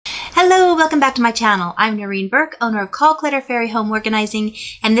welcome back to my channel. I'm Noreen Burke, owner of Call Clutter Fairy Home Organizing,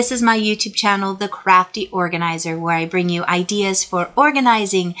 and this is my YouTube channel, The Crafty Organizer, where I bring you ideas for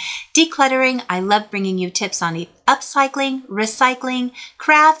organizing, decluttering. I love bringing you tips on upcycling, recycling,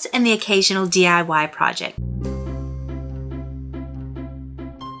 crafts, and the occasional DIY project.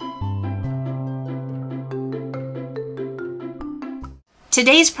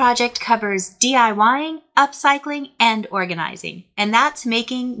 Today's project covers DIYing, upcycling, and organizing, and that's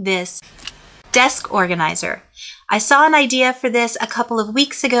making this desk organizer. I saw an idea for this a couple of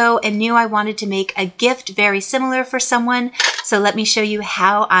weeks ago and knew I wanted to make a gift very similar for someone, so let me show you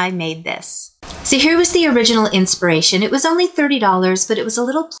how I made this. So here was the original inspiration. It was only $30, but it was a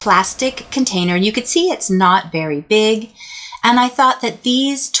little plastic container. You could see it's not very big. And I thought that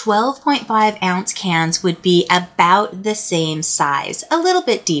these 12.5 ounce cans would be about the same size, a little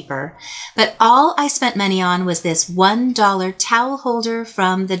bit deeper. But all I spent money on was this $1 towel holder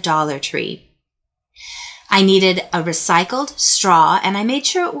from the Dollar Tree. I needed a recycled straw, and I made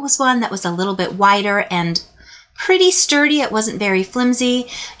sure it was one that was a little bit wider and pretty sturdy. It wasn't very flimsy.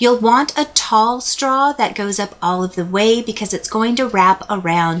 You'll want a tall straw that goes up all of the way because it's going to wrap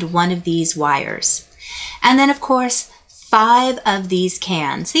around one of these wires. And then, of course, 5 of these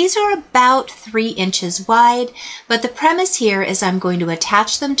cans. These are about 3 inches wide, but the premise here is I'm going to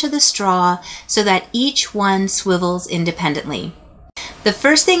attach them to the straw so that each one swivels independently. The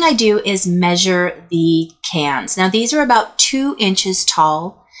first thing I do is measure the cans. Now these are about 2 inches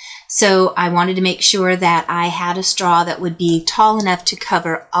tall, so I wanted to make sure that I had a straw that would be tall enough to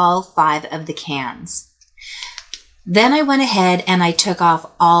cover all 5 of the cans. Then I went ahead and I took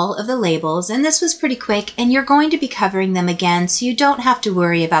off all of the labels, and this was pretty quick, and you're going to be covering them again, so you don't have to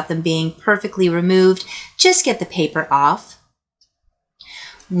worry about them being perfectly removed. Just get the paper off.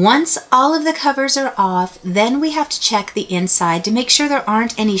 Once all of the covers are off, then we have to check the inside to make sure there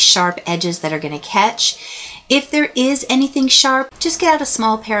aren't any sharp edges that are going to catch. If there is anything sharp, just get out a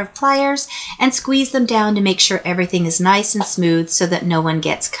small pair of pliers and squeeze them down to make sure everything is nice and smooth so that no one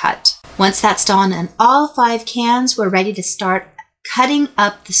gets cut. Once that's done and all 5 cans, we're ready to start cutting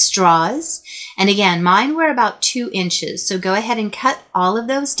up the straws. And again, mine were about 2 inches, so go ahead and cut all of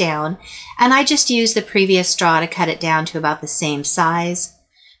those down. And I just used the previous straw to cut it down to about the same size.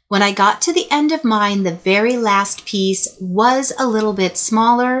 When I got to the end of mine, the very last piece was a little bit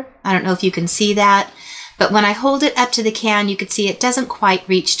smaller. I don't know if you can see that, but when I hold it up to the can, you can see it doesn't quite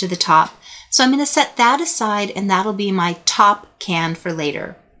reach to the top. So I'm going to set that aside, and that'll be my top can for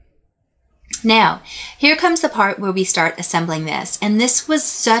later. Now, here comes the part where we start assembling this, and this was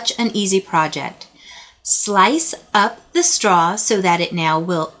such an easy project. Slice up the straw so that it now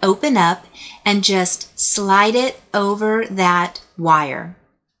will open up, and just slide it over that wire.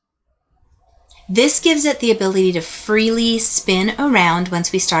 This gives it the ability to freely spin around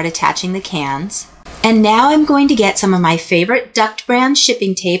once we start attaching the cans. And now I'm going to get some of my favorite Duct brand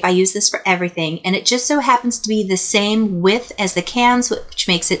shipping tape. I use this for everything, and it just so happens to be the same width as the cans, which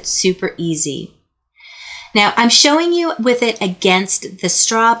makes it super easy. Now I'm showing you with it against the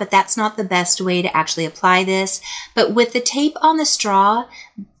straw, but that's not the best way to actually apply this. But with the tape on the straw,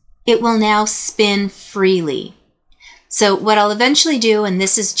 it will now spin freely. So what I'll eventually do, and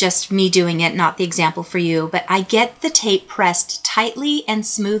this is just me doing it, not the example for you, but I get the tape pressed tightly and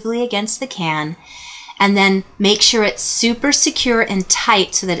smoothly against the can, and then make sure it's super secure and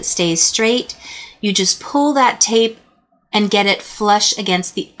tight so that it stays straight. You just pull that tape and get it flush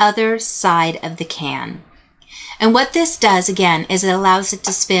against the other side of the can. And what this does, again, is it allows it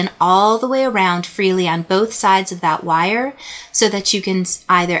to spin all the way around freely on both sides of that wire so that you can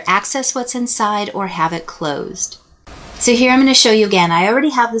either access what's inside or have it closed. So here I'm going to show you again. I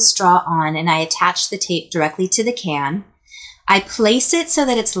already have the straw on, and I attach the tape directly to the can. I place it so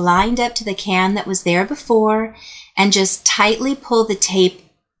that it's lined up to the can that was there before, and just tightly pull the tape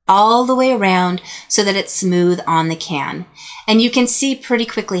all the way around so that it's smooth on the can. And you can see pretty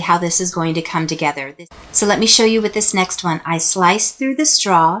quickly how this is going to come together. So let me show you with this next one. I slice through the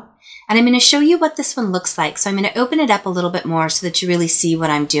straw, and I'm going to show you what this one looks like. So I'm going to open it up a little bit more so that you really see what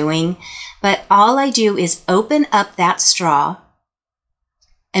I'm doing. But all I do is open up that straw,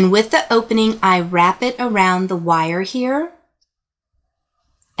 and with the opening, I wrap it around the wire here.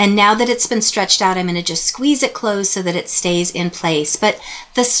 And now that it's been stretched out, I'm going to just squeeze it closed so that it stays in place. But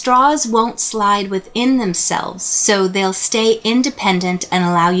the straws won't slide within themselves, so they'll stay independent and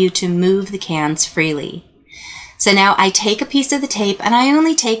allow you to move the cans freely. So now I take a piece of the tape, and I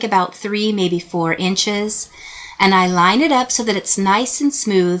only take about 3, maybe 4 inches. And I line it up so that it's nice and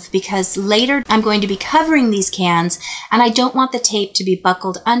smooth, because later I'm going to be covering these cans and I don't want the tape to be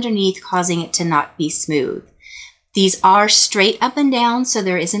buckled underneath, causing it to not be smooth. These are straight up and down, so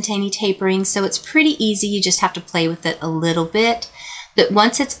there isn't any tapering, so it's pretty easy. You just have to play with it a little bit. But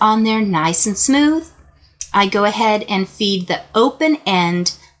once it's on there nice and smooth, I go ahead and feed the open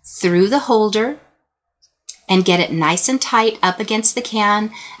end through the holder and get it nice and tight up against the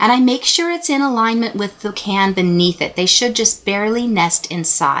can, and I make sure it's in alignment with the can beneath it. They should just barely nest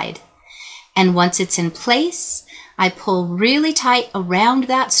inside. And once it's in place, I pull really tight around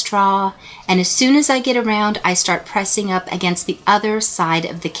that straw, and as soon as I get around, I start pressing up against the other side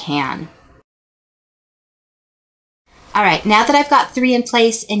of the can. All right, now that I've got 3 in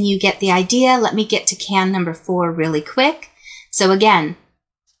place and you get the idea, let me get to can number 4 really quick. So again,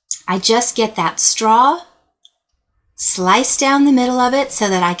 I just get that straw, slice down the middle of it so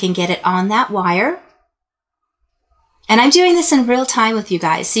that I can get it on that wire. And I'm doing this in real time with you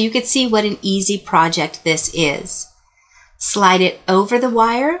guys so you could see what an easy project this is. Slide it over the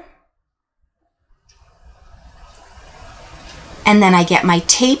wire. And then I get my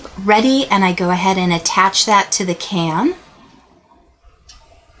tape ready and I go ahead and attach that to the can.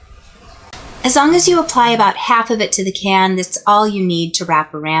 As long as you apply about half of it to the can, that's all you need to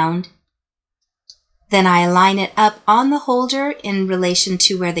wrap around. Then I line it up on the holder in relation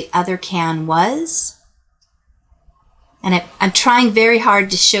to where the other can was. And I'm trying very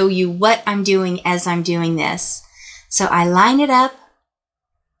hard to show you what I'm doing as I'm doing this. So I line it up.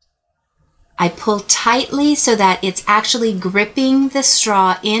 I pull tightly so that it's actually gripping the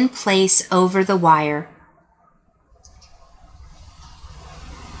straw in place over the wire.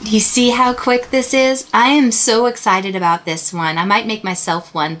 You see how quick this is? I am so excited about this one. I might make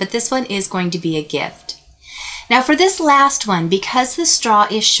myself one, but this one is going to be a gift. Now for this last one, because the straw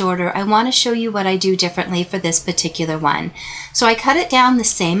is shorter, I want to show you what I do differently for this particular one. So I cut it down the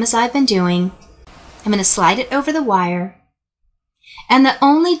same as I've been doing. I'm going to slide it over the wire. And the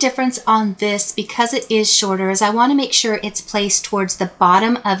only difference on this, because it is shorter, is I want to make sure it's placed towards the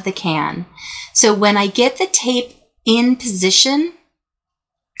bottom of the can. So when I get the tape in position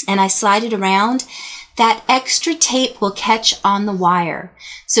and I slide it around, that extra tape will catch on the wire.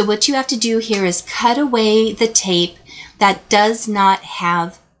 So what you have to do here is cut away the tape that does not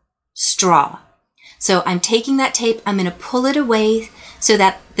have straw. So I'm taking that tape, I'm going to pull it away so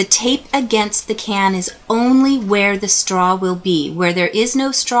that the tape against the can is only where the straw will be. Where there is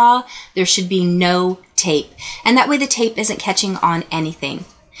no straw, there should be no tape. And that way the tape isn't catching on anything.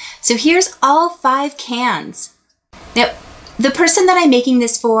 So here's all 5 cans. Now, the person that I'm making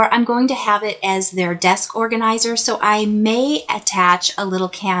this for, I'm going to have it as their desk organizer, so I may attach a little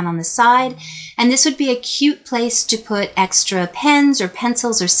can on the side, and this would be a cute place to put extra pens or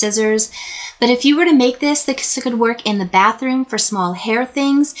pencils or scissors. But if you were to make this could work in the bathroom for small hair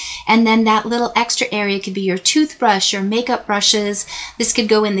things, and then that little extra area could be your toothbrush, your makeup brushes. This could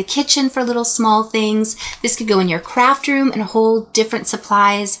go in the kitchen for little small things. This could go in your craft room and hold different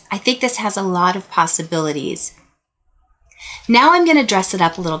supplies. I think this has a lot of possibilities. Now I'm going to dress it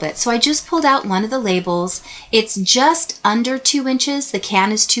up a little bit. So I just pulled out one of the labels. It's just under 2 inches. The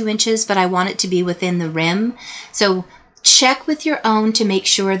can is 2 inches, but I want it to be within the rim. So check with your own to make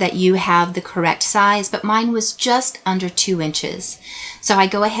sure that you have the correct size, but mine was just under 2 inches. So I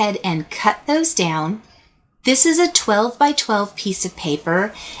go ahead and cut those down. This is a 12 by 12 piece of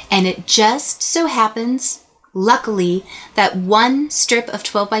paper, and it just so happens, luckily, that one strip of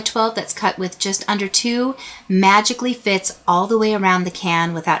 12 by 12 that's cut with just under 2 magically fits all the way around the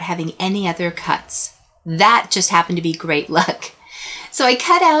can without having any other cuts. That just happened to be great luck. So I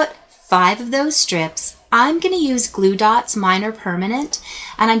cut out 5 of those strips. I'm going to use glue dots, mine are permanent,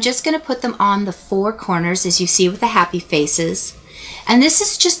 and I'm just going to put them on the 4 corners as you see with the happy faces. And this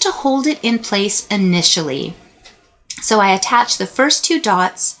is just to hold it in place initially. So I attach the first 2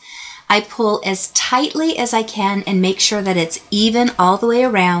 dots. I pull as tightly as I can and make sure that it's even all the way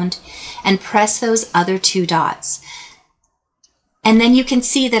around and press those other 2 dots. And then you can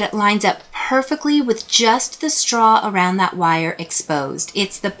see that it lines up perfectly with just the straw around that wire exposed.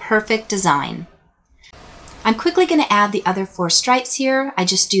 It's the perfect design. I'm quickly going to add the other 4 stripes here. I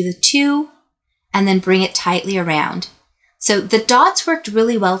just do the 2 and then bring it tightly around. So the dots worked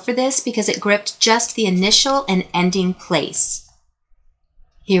really well for this because it gripped just the initial and ending place.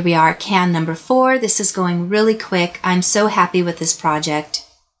 Here we are, can number 4. This is going really quick. I'm so happy with this project.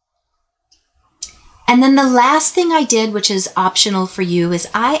 And then the last thing I did, which is optional for you, is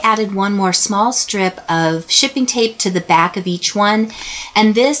I added one more small strip of shipping tape to the back of each one.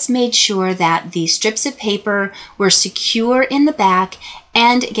 And this made sure that the strips of paper were secure in the back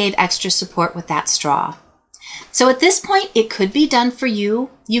and gave extra support with that straw. So at this point, it could be done for you.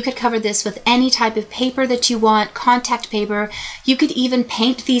 You could cover this with any type of paper that you want, contact paper. You could even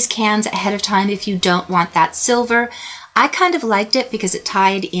paint these cans ahead of time if you don't want that silver. I kind of liked it because it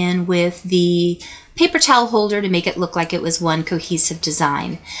tied in with the paper towel holder to make it look like it was one cohesive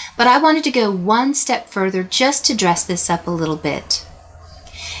design. But I wanted to go one step further just to dress this up a little bit.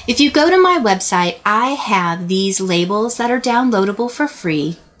 If you go to my website, I have these labels that are downloadable for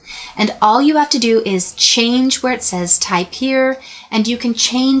free. And all you have to do is change where it says type here, and you can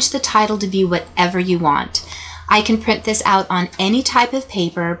change the title to be whatever you want. I can print this out on any type of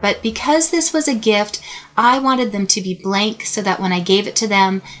paper, but because this was a gift, I wanted them to be blank so that when I gave it to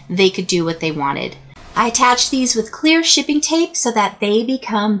them, they could do what they wanted. I attached these with clear shipping tape so that they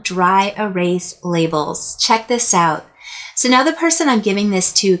become dry erase labels. Check this out. So now the person I'm giving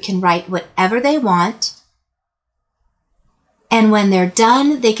this to can write whatever they want. And when they're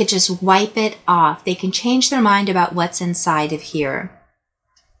done, they could just wipe it off. They can change their mind about what's inside of here.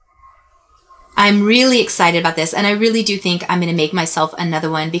 I'm really excited about this, and I really do think I'm going to make myself another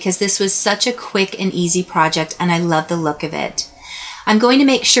one because this was such a quick and easy project, and I love the look of it. I'm going to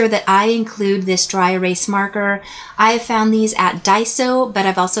make sure that I include this dry erase marker. I have found these at Daiso, but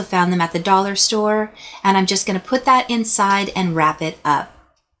I've also found them at the dollar store, and I'm just going to put that inside and wrap it up.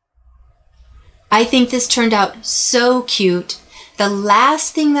 I think this turned out so cute. The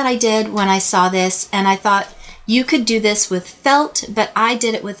last thing that I did when I saw this, and I thought you could do this with felt, but I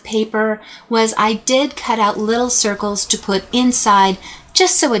did it with paper, was I did cut out little circles to put inside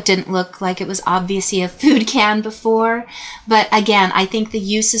just so it didn't look like it was obviously a food can before. But again, I think the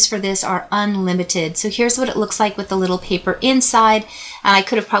uses for this are unlimited. So here's what it looks like with the little paper inside. And I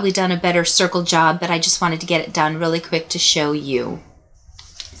could have probably done a better circle job, but I just wanted to get it done really quick to show you.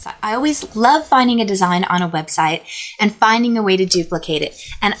 So I always love finding a design on a website and finding a way to duplicate it.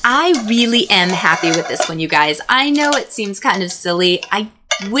 And I really am happy with this one, you guys. I know it seems kind of silly. I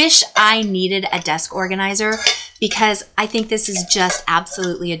wish I needed a desk organizer because I think this is just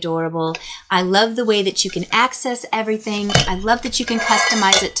absolutely adorable. I love the way that you can access everything. I love that you can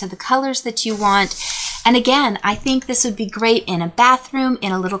customize it to the colors that you want. And again, I think this would be great in a bathroom,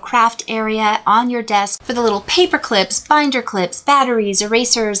 in a little craft area, on your desk for the little paper clips, binder clips, batteries,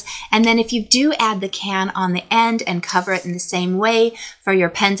 erasers. And then if you do add the can on the end and cover it in the same way for your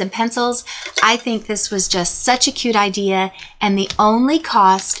pens and pencils, I think this was just such a cute idea. And the only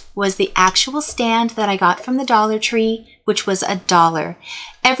cost was the actual stand that I got from the Dollar Tree, which was $1.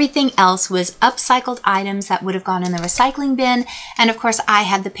 Everything else was upcycled items that would have gone in the recycling bin. And of course, I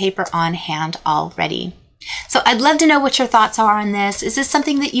had the paper on hand already. So I'd love to know what your thoughts are on this. Is this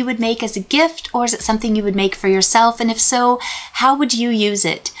something that you would make as a gift, or is it something you would make for yourself? And if so, how would you use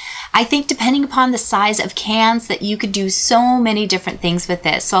it? I think depending upon the size of cans that you could do so many different things with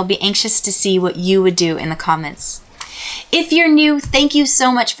this. So I'll be anxious to see what you would do in the comments. If you're new, thank you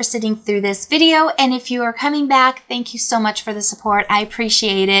so much for sitting through this video. And if you are coming back, thank you so much for the support. I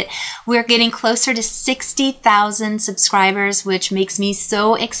appreciate it. We're getting closer to 60,000 subscribers, which makes me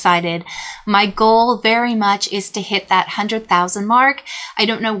so excited. My goal very much is to hit that 100,000 mark. I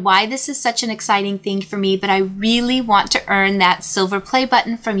don't know why this is such an exciting thing for me, but I really want to earn that silver play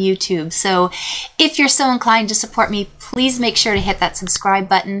button from YouTube. So if you're so inclined to support me, please make sure to hit that subscribe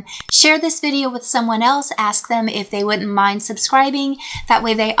button. Share this video with someone else. Ask them if they wouldn't mind subscribing. That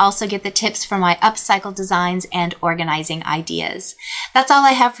way they also get the tips for my upcycle designs and organizing ideas. That's all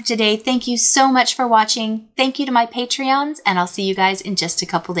I have for today. Thank you so much for watching. Thank you to my Patreons, and I'll see you guys in just a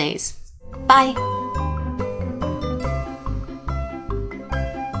couple days. Bye.